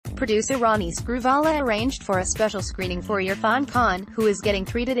producer Ronnie Screwvala arranged for a special screening for Irrfan Khan, who is getting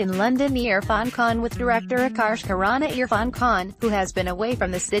treated in London. Irrfan Khan with director Akarsh Karwaan. Irrfan Khan, who has been away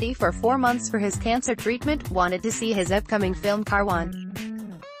from the city for 4 months for his cancer treatment, wanted to see his upcoming film Karwaan.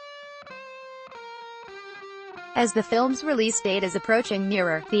 As the film's release date is approaching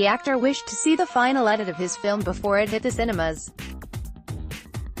nearer, the actor wished to see the final edit of his film before it hit the cinemas,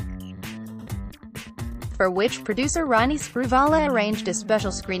 for which producer Ronnie Screwvala arranged a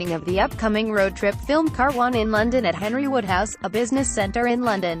special screening of the upcoming road trip film Karwaan in London at Henry Woodhouse, a business centre in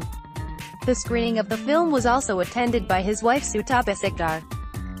London. The screening of the film was also attended by his wife Sutapa Sikdar.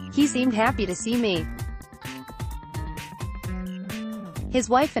 "He seemed happy to see me. His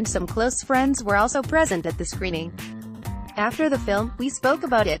wife and some close friends were also present at the screening. After the film, we spoke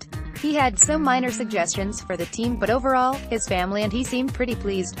about it. He had some minor suggestions for the team, but overall, his family and he seemed pretty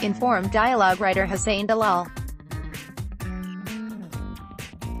pleased," informed dialogue writer Hussain Dalal.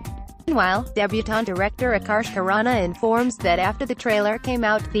 Meanwhile, debutant director Akarsh Karwaan informs that after the trailer came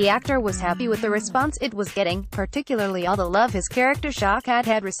out, the actor was happy with the response it was getting, particularly all the love his character Shawkat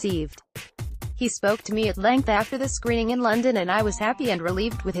had received. "He spoke to me at length after the screening in London and I was happy and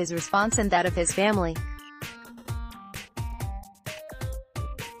relieved with his response and that of his family."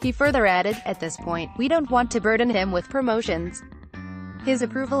 He further added, "At this point, we don't want to burden him with promotions. His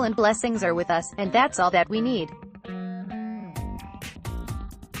approval and blessings are with us, and that's all that we need.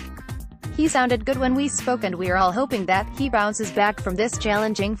 He sounded good when we spoke and we are all hoping that he bounces back from this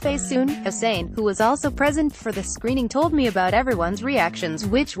challenging phase soon." Hussain, who was also present for the screening, told me about everyone's reactions,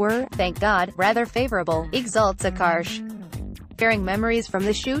 which were, thank God, rather favorable, exults Akarsh. Sharing memories from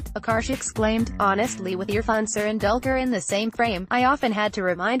the shoot, Akarsh exclaimed, "Honestly, with Irrfan sir and Dulquer in the same frame, I often had to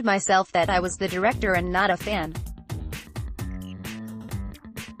remind myself that I was the director and not a fan.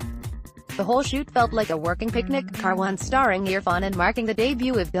 The whole shoot felt like a working picnic." Karwaan, starring Irrfan and marking the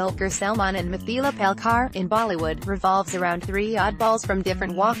debut of Dulquer Salmaan and Mithila Palkar in Bollywood, revolves around 3 oddballs from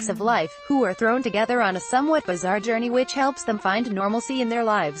different walks of life, who are thrown together on a somewhat bizarre journey which helps them find normalcy in their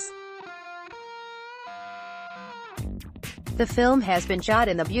lives. The film has been shot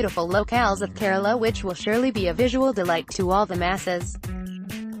in the beautiful locales of Kerala, which will surely be a visual delight to all the masses.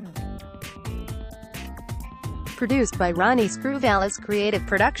 Produced by Ronnie Screwvala's creative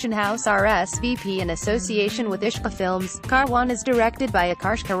production house RSVP in association with Ishqa Films, Karwaan is directed by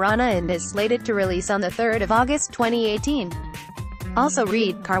Akarsh Karwaan and is slated to release on the 3rd of August 2018. Also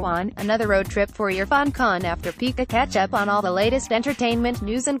read, Karwaan, another road trip for Irrfan Khan after Pika. Catch up on all the latest entertainment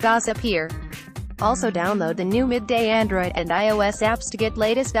news and gossip here. Also download the new Midday Android and iOS apps to get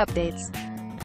latest updates.